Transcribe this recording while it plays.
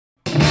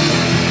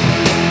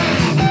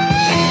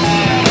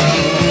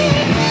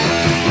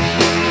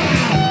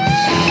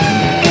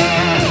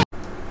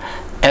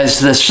As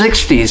the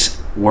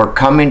 60s were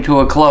coming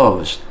to a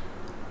close,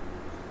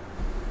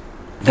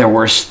 there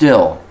were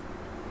still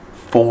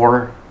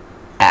 4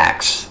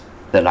 acts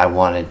that I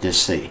wanted to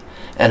see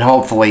and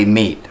hopefully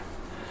meet.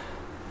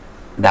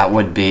 That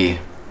would be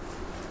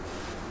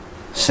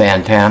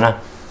Santana,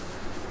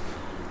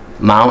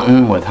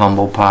 Mountain with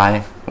Humble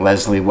Pie,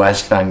 Leslie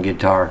West on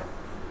guitar,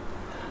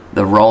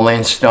 the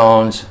Rolling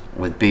Stones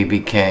with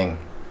B.B. King,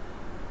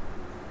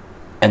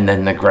 and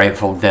then the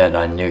Grateful Dead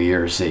on New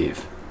Year's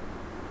Eve.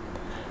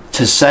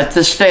 To set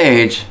the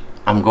stage,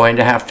 I'm going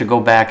to have to go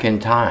back in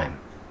time,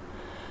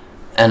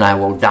 and I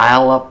will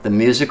dial up the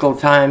musical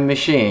time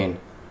machine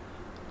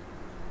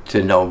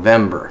to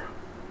November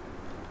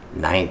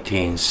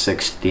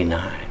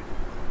 1969.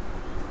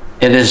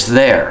 It is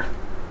there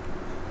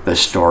the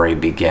story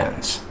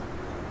begins.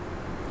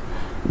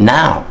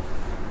 Now,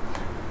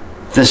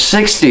 the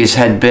 60s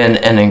had been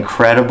an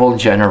incredible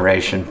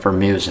generation for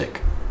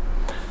music.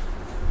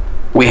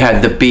 We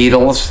had the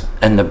Beatles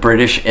and the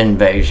British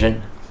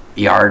Invasion,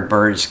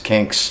 Yardbirds,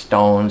 Kinks,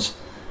 Stones,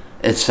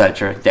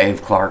 etc.,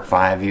 Dave Clark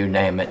 5, you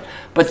name it.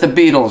 But the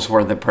Beatles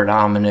were the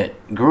predominant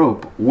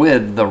group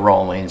with the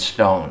Rolling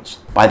Stones.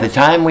 By the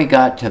time we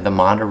got to the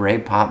Monterey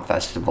Pop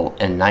Festival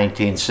in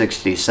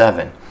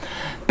 1967,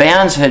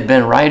 bands had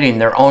been writing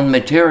their own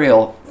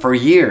material for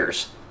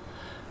years.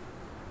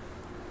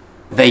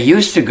 They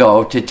used to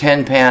go to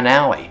Tin Pan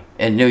Alley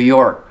in New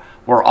York,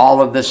 where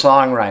all of the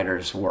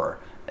songwriters were,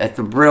 at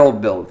the Brill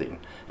Building,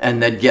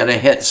 and they'd get a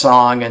hit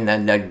song and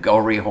then they'd go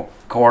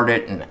record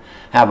it and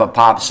have a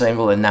pop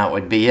single, and that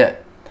would be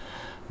it.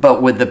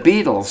 But with the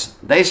Beatles,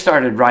 they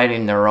started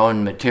writing their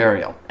own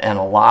material, and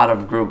a lot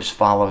of groups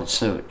followed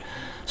suit.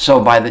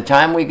 So by the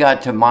time we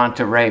got to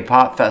Monterey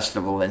Pop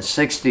Festival in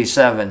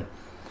 '67,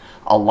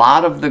 a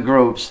lot of the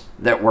groups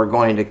that were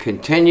going to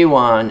continue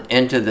on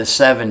into the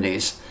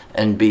 70s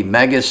and be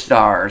mega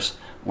stars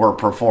were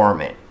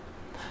performing.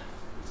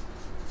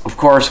 Of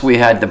course, we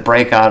had the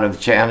breakout of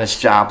Janis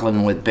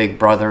Joplin with Big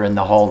Brother and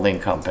the Holding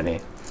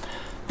Company.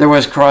 There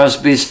was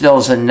Crosby,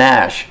 Stills and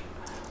Nash,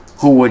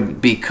 who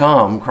would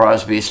become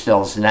Crosby,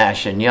 Stills,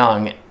 Nash and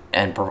Young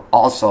and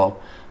also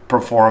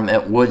perform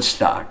at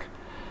Woodstock.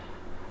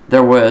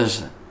 There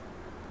was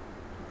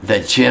the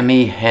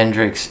Jimi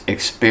Hendrix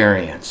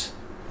Experience.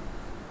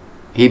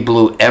 He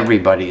blew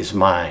everybody's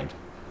mind.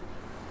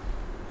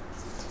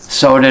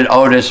 So did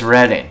Otis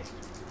Redding.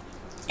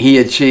 He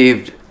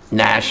achieved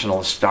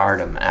national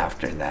stardom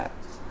after that.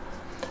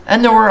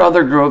 And there were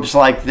other groups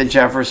like the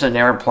Jefferson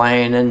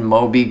Airplane and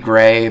Moby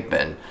Grape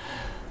and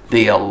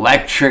the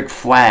Electric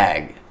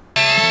Flag.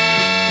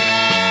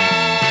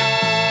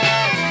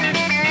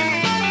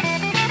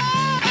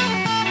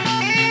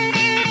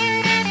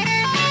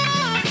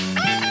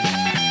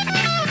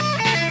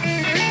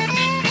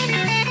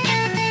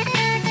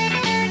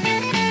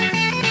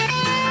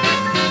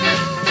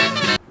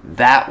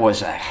 That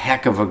was a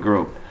heck of a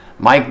group.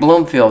 Mike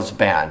Bloomfield's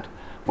band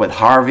with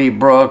Harvey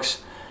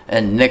Brooks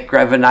and Nick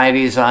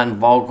Gravenites on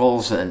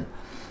vocals and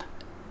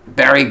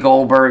Barry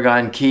Goldberg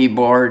on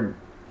keyboard.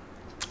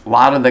 A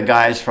lot of the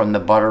guys from the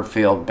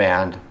Butterfield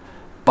band.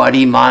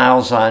 Buddy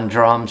Miles on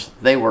drums.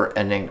 They were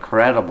an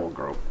incredible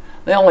group.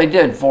 They only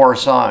did 4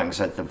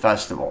 songs at the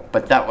festival,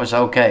 but that was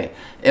okay.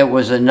 It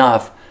was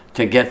enough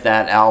to get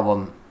that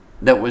album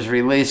that was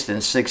released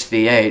in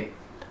 '68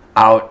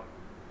 out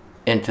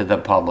into the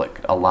public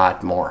a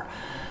lot more.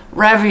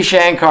 Ravi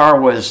Shankar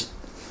was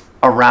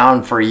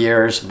around for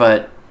years,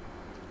 but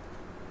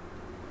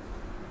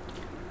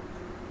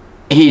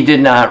he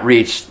did not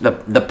reach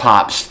the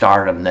pop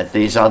stardom that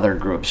these other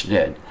groups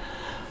did.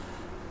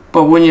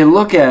 But when you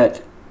look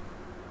at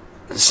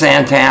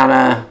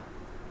Santana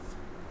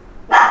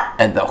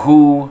and the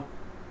Who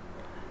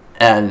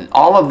and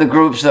all of the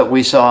groups that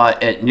we saw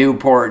at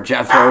Newport,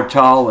 Jethro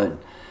Tull and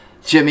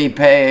Jimmy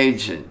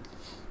Page and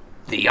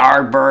the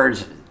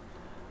Yardbirds,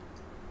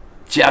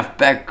 Jeff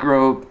Beck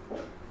Group,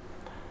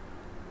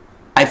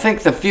 I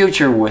think the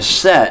future was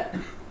set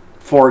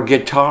for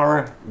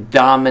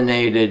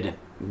guitar-dominated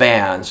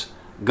bands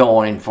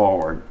going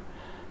forward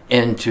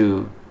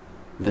into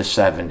the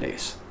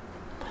 70s.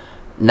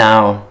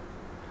 Now,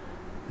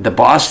 the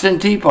Boston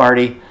Tea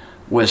Party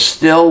was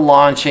still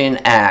launching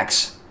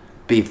acts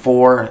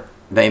before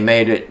they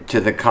made it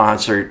to the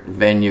concert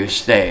venue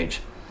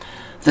stage.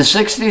 The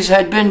 60s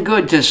had been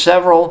good to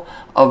several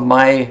of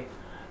my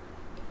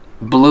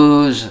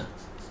blues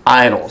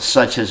idols,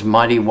 such as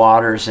Muddy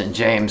Waters and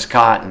James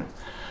Cotton,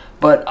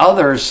 but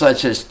others,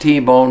 such as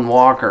T-Bone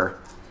Walker,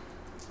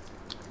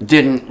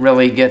 didn't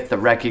really get the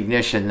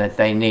recognition that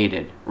they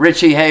needed.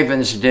 Richie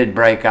Havens did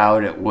break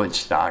out at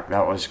Woodstock.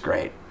 That was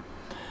great.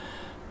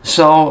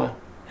 So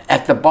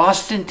at the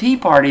Boston Tea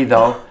Party,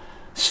 though,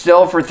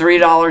 still for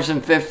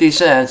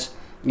 $3.50,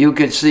 you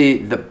could see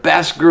the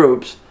best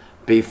groups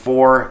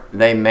before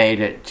they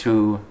made it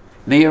to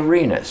the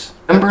arenas.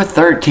 November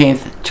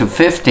 13th to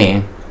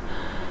 15th,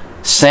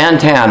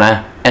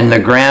 Santana and the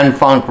Grand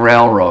Funk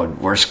Railroad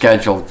were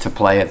scheduled to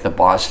play at the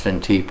Boston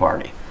Tea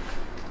Party.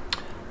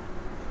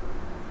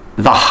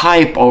 The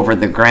hype over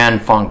the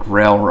Grand Funk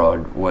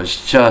Railroad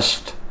was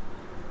just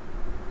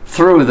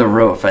through the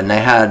roof, and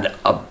they had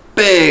a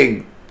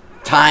big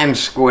Times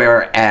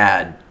Square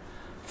ad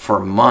for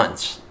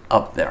months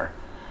up there.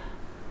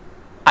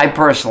 I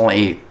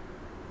personally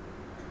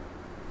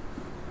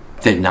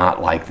did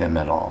not like them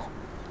at all.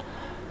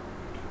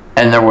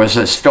 And there was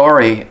a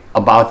story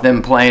about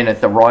them playing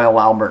at the Royal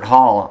Albert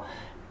Hall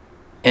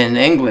in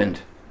England,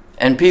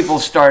 and people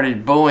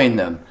started booing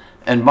them.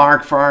 And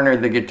Mark Farner,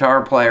 the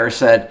guitar player,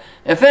 said,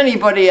 "If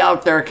anybody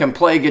out there can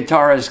play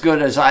guitar as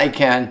good as I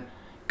can,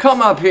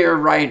 come up here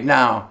right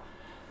now."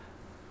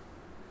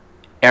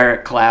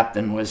 Eric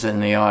Clapton was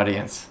in the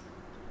audience.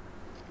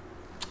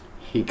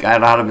 He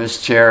got out of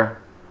his chair,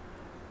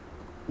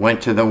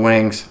 went to the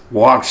wings,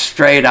 walked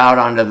straight out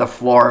onto the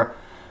floor.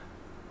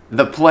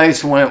 The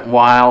place went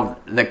wild,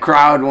 the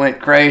crowd went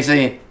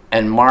crazy,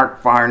 and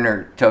Mark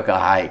Farner took a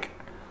hike.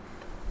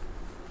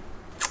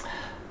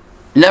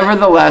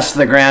 Nevertheless,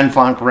 the Grand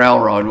Funk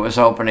Railroad was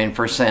opening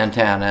for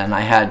Santana, and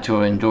I had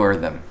to endure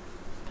them.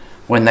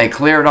 When they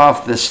cleared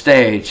off the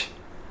stage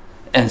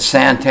and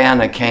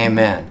Santana came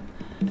in,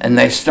 and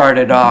they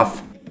started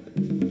off,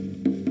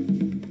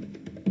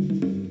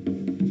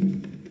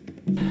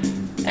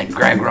 and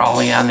Greg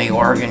Rowley on the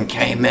organ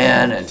came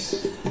in, and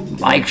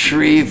Mike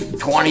Shreve,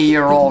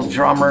 20-year-old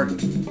drummer,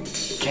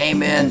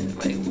 came in,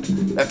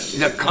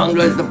 the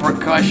congas, the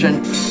percussion,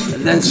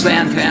 and then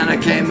Santana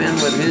came in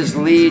with his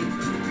lead.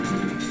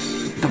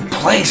 The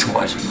place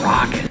was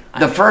rocking.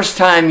 The first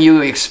time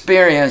you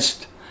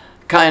experienced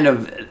kind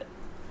of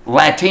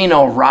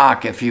Latino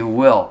rock, if you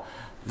will,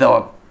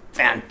 the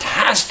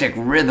fantastic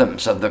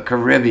rhythms of the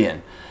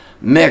Caribbean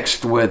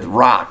mixed with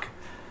rock,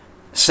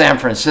 San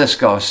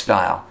Francisco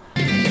style.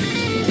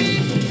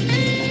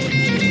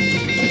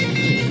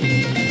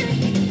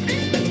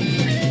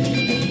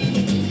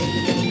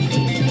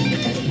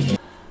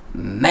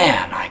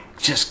 Man, I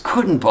just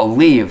couldn't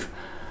believe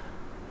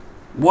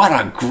what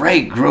a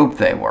great group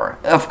they were.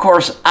 Of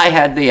course, I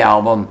had the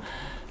album.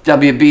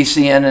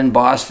 WBCN in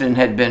Boston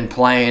had been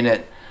playing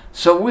it,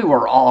 so we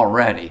were all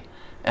ready.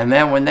 And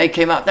then when they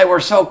came out, they were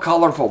so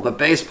colorful. The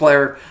bass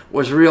player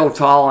was real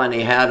tall, and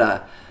he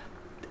had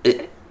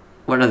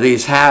one of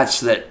these hats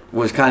that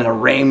was kind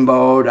of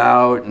rainbowed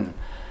out. And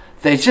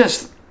they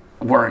just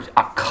were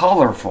a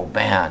colorful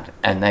band,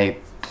 and they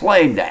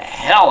played the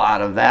hell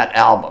out of that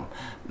album.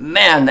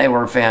 Man, they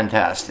were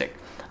fantastic.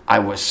 I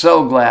was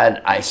so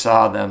glad I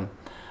saw them.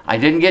 I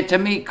didn't get to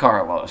meet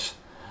Carlos,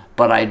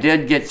 but I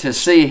did get to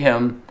see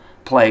him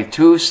play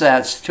 2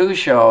 sets, 2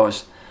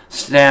 shows,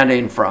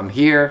 standing from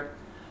here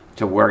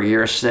to where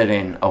you're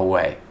sitting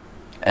away.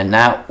 And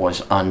that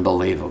was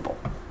unbelievable.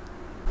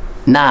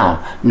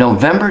 Now,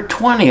 November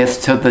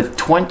 20th to the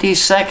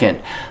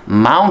 22nd,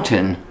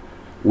 Mountain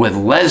with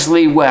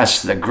Leslie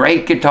West, the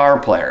great guitar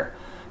player,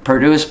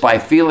 produced by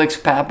Felix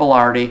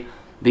Pappalardi,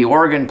 the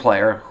organ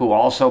player who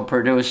also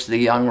produced the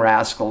Young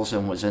Rascals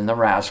and was in the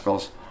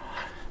Rascals,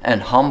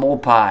 and Humble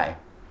Pie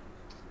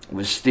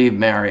with Steve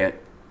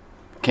Marriott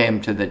came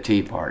to the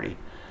tea party.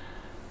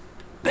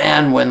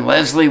 Then when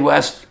Leslie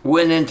West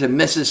went into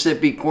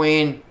Mississippi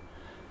Queen,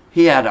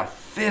 he had a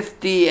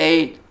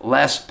 58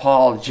 Les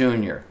Paul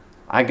Jr.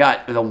 I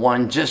got the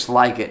one just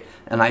like it,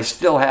 and I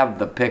still have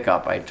the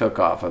pickup I took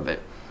off of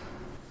it.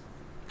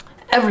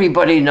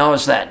 Everybody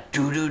knows that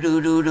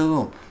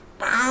do-do-do-do-do,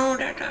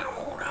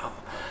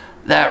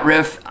 that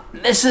riff,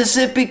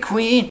 Mississippi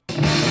Queen.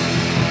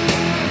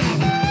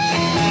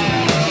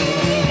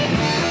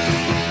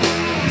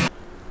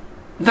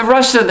 The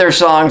rest of their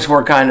songs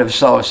were kind of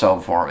so-so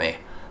for me,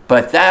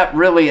 but that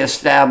really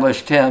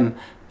established him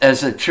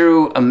as a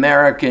true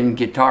American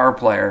guitar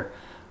player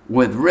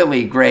with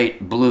really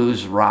great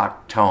blues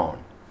rock tone.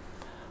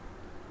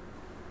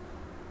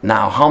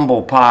 Now,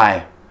 Humble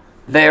Pie,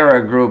 they're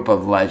a group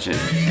of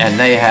legends, and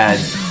they had,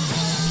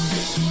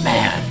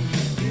 man,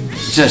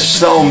 just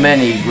so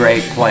many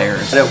great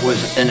players. It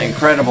was an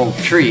incredible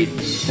treat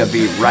to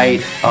be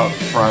right up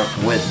front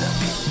with them.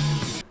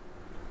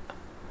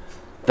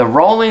 The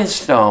Rolling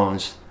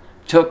Stones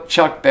took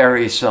Chuck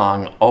Berry's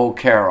song, "Oh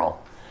Carol,"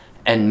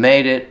 and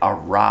made it a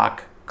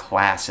rock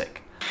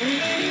classic.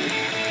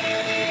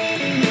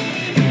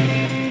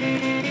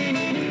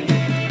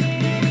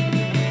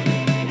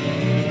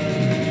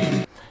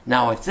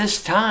 Now at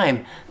this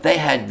time, they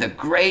had the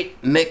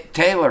great Mick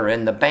Taylor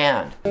in the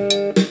band.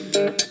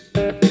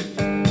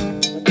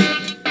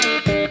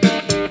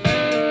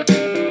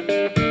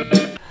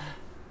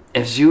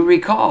 As you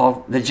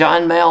recall, the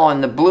John Mayall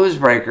and the Blues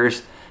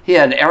Breakers, he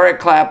had Eric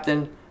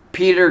Clapton,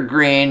 Peter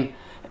Green,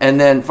 and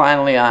then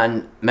finally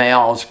on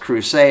Mayall's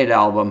Crusade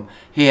album,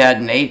 he had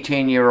an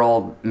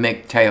 18-year-old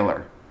Mick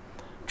Taylor.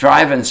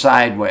 Driving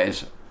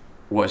Sideways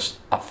was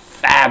a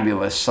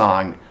fabulous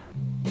song.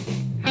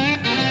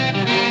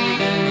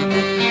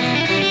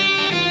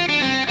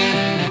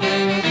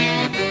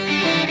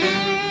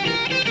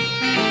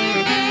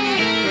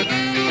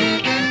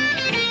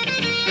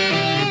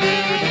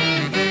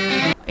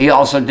 He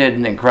also did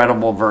an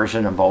incredible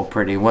version of "Oh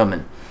Pretty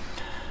Women."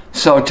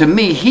 So to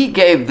me, he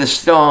gave the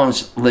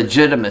Stones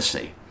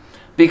legitimacy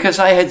because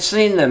I had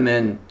seen them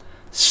in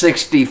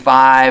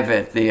 65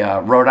 at the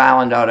Rhode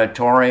Island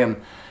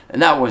Auditorium.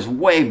 And that was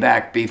way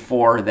back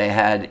before they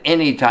had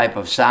any type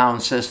of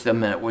sound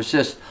system, and it was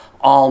just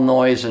all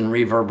noise and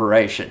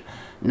reverberation.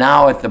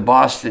 Now at the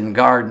Boston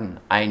Garden,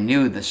 I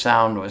knew the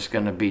sound was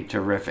going to be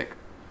terrific.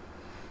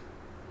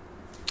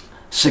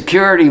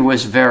 Security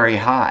was very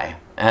high,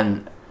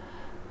 and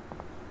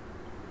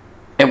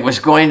it was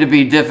going to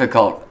be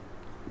difficult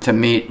to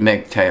meet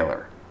Mick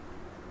Taylor.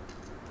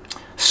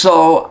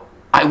 So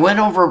I went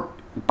over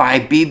by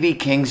B.B.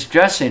 King's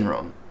dressing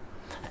room,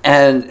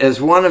 and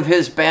as one of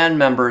his band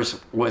members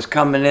was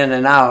coming in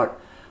and out,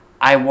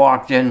 I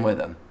walked in with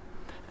him.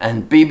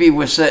 And B.B.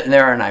 was sitting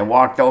there, and I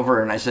walked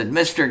over and I said,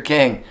 "Mr.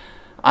 King,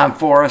 I'm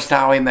Forrest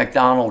Howie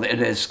McDonald.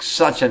 It is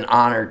such an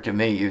honor to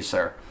meet you,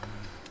 sir."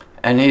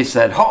 And he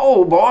said,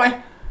 "Oh,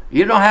 boy,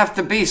 you don't have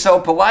to be so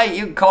polite.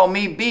 You can call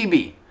me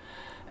B.B."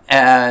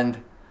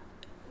 And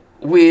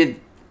we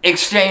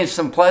exchanged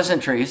some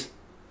pleasantries.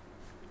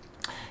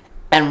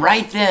 And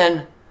right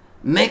then,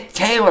 Mick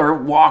Taylor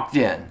walked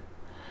in.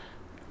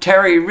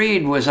 Terry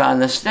Reid was on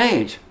the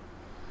stage.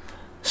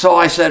 So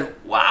I said,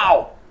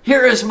 "Wow,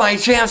 here is my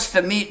chance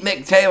to meet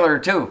Mick Taylor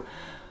too."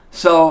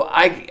 So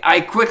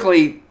I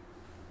quickly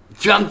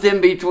jumped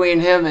in between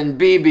him and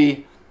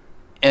BB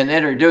and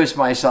introduced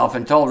myself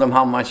and told him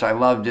how much I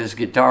loved his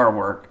guitar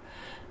work.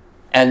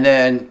 And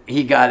then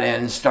he got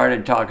in and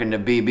started talking to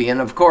BB. And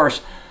of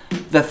course,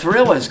 The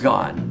Thrill Is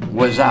Gone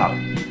was out.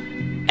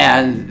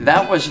 And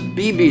that was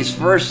BB's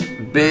first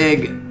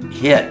big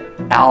hit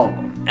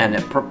album. And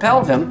it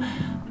propelled him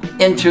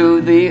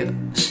into the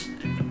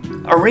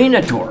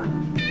arena tour,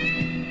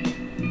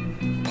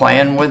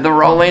 playing with the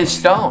Rolling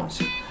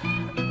Stones.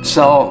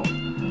 So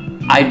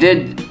I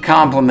did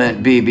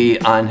compliment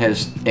BB on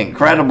his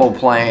incredible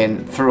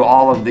playing through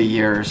all of the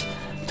years.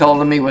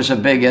 Told him he was a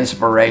big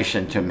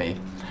inspiration to me.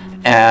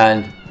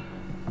 And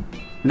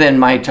then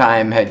my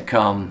time had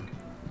come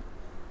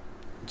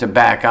to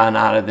back on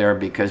out of there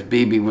because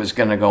BB was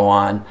going to go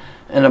on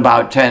in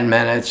about 10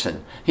 minutes,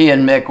 and he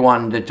and Mick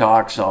wanted to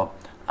talk, so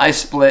I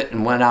split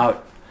and went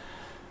out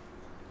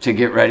to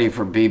get ready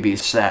for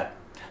BB's set.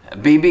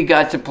 BB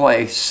got to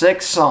play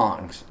 6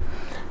 songs.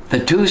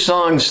 The 2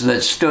 songs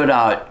that stood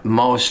out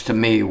most to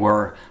me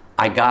were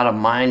 "I Got a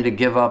Mind to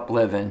Give Up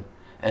Living"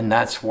 and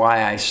 "That's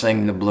Why I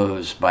Sing the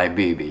Blues" by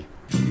BB.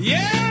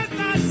 Yes,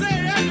 I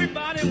say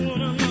everybody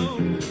wanna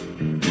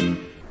know.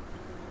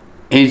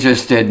 He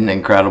just did an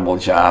incredible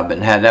job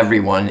and had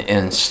everyone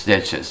in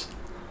stitches.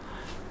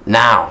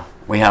 Now,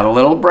 we had a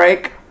little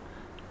break,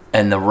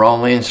 and the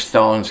Rolling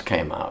Stones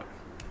came out.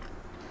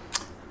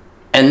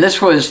 And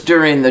this was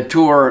during the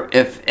tour,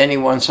 if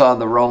anyone saw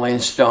the Rolling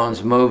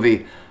Stones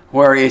movie,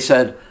 where he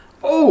said,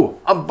 "Oh,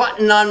 a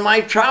button on my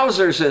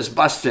trousers is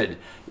busted.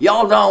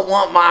 Y'all don't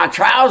want my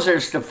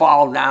trousers to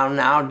fall down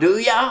now, do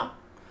ya?"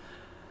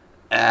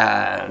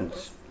 And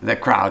the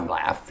crowd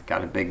laughed,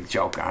 got a big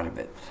joke out of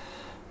it.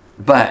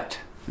 But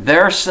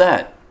their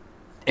set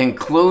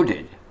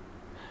included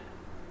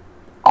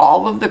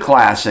all of the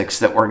classics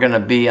that were going to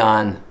be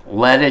on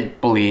Let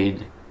It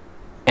Bleed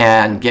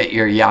and Get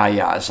Your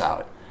Ya-Ya's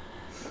Out.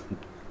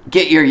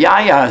 Get Your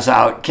Ya-Ya's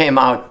Out came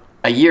out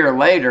a year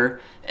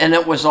later, and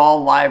it was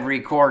all live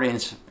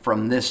recordings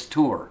from this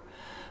tour.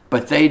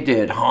 But they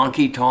did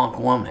Honky Tonk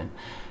Woman,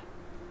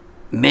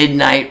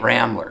 Midnight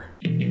Rambler,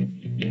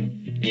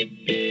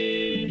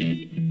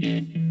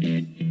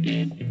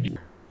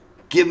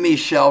 Give Me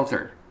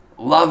Shelter,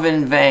 Love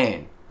in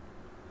Vain,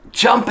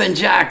 Jumpin'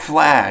 Jack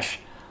Flash.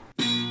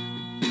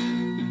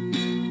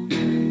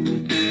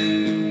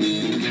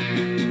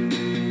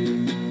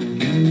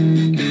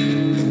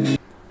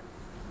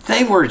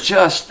 They were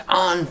just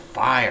on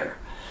fire,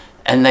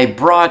 and they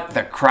brought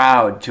the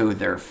crowd to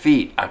their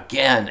feet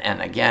again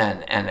and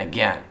again and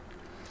again.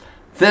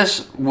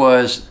 This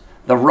was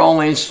the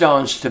Rolling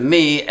Stones to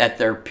me at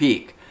their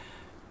peak.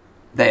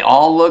 They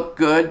all looked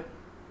good.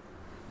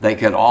 They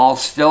could all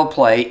still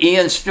play.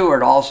 Ian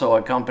Stewart also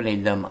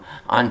accompanied them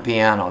on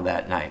piano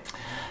that night.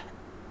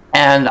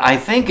 And I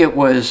think it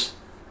was,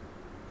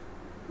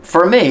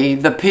 for me,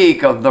 the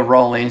peak of the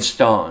Rolling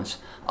Stones.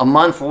 A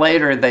month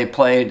later, they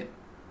played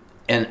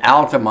in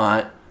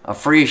Altamont, a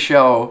free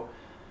show,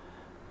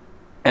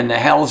 and the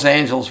Hells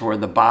Angels were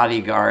the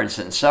bodyguards,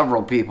 and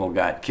several people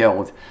got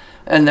killed,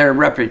 and their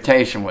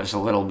reputation was a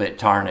little bit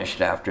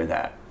tarnished after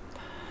that.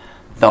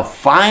 The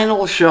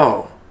final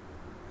show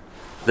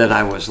that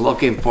I was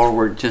looking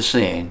forward to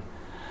seeing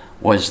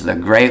was the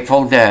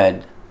Grateful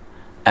Dead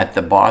at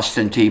the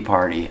Boston Tea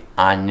Party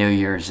on New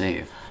Year's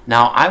Eve.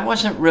 Now, I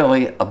wasn't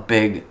really a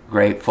big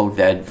Grateful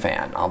Dead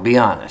fan, I'll be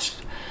honest.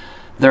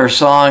 Their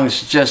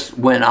songs just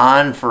went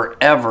on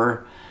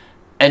forever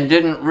and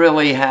didn't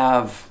really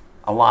have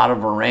a lot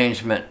of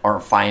arrangement or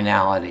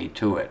finality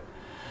to it.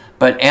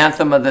 But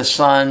Anthem of the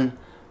Sun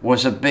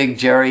was a big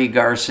Jerry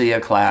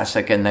Garcia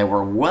classic, and they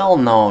were well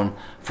known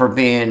for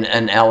being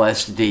an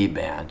LSD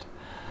band.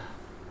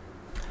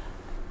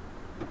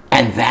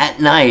 And that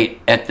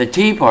night at the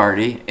tea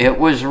party, it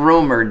was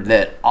rumored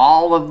that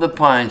all of the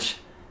punch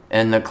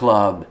in the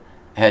club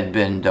had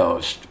been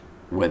dosed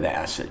with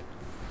acid.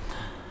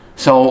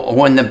 So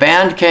when the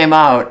band came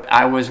out,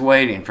 I was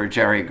waiting for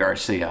Jerry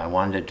Garcia. I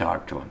wanted to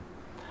talk to him.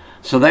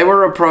 So they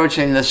were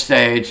approaching the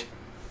stage,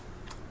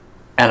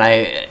 and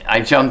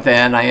I jumped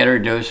in, I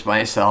introduced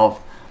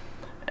myself,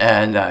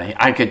 and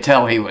I could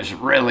tell he was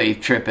really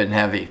tripping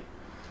heavy.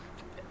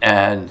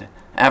 And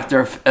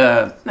after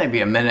maybe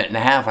a minute and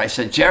a half, I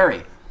said,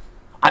 Jerry,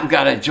 I've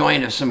got a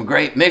joint of some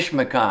great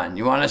Mishmakan.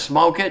 You want to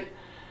smoke it?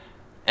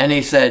 And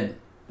he said,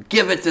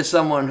 give it to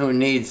someone who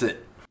needs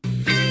it.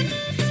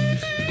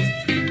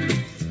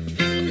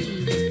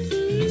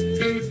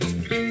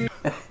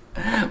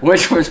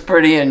 Which was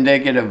pretty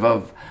indicative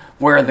of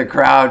where the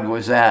crowd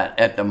was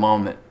at the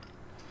moment.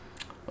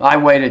 I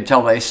waited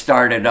till they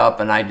started up,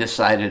 and I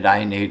decided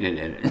I needed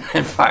it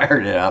and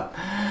fired it up.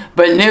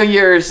 But New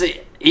Year's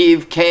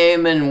Eve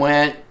came and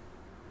went.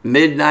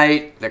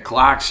 Midnight, the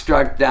clock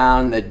struck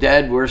down, the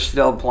Dead were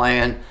still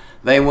playing.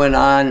 They went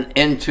on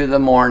into the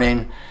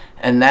morning,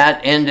 and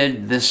that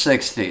ended the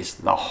 60s,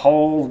 the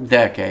whole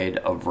decade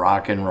of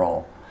rock and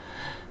roll.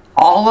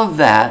 All of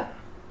that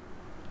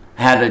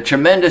had a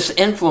tremendous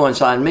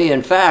influence on me.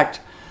 In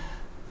fact,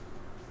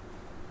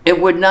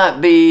 it would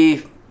not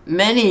be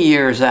many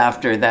years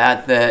after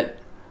that that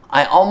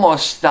I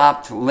almost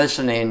stopped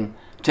listening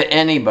to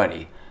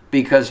anybody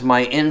because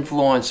my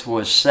influence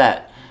was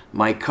set.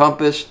 My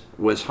compass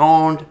was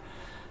honed.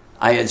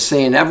 I had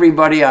seen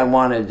everybody I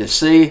wanted to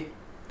see.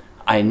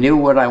 I knew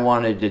what I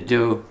wanted to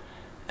do,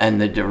 and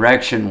the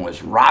direction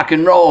was rock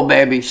and roll,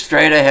 baby,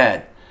 straight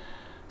ahead.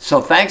 So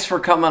thanks for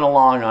coming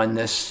along on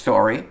this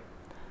story.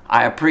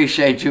 I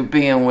appreciate you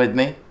being with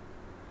me,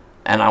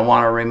 and I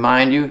want to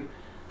remind you,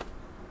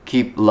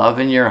 keep love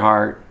in your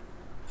heart,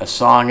 a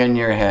song in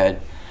your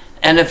head,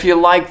 and if you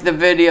like the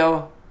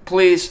video,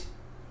 please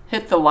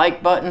hit the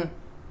like button,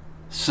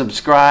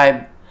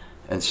 subscribe,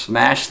 and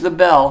smash the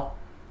bell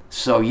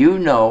so you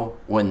know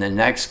when the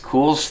next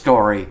cool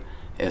story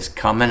is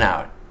coming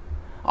out.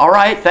 All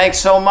right, thanks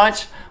so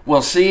much.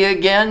 We'll see you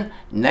again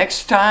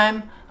next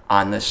time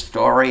on the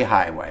Story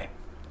Highway.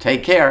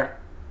 Take care.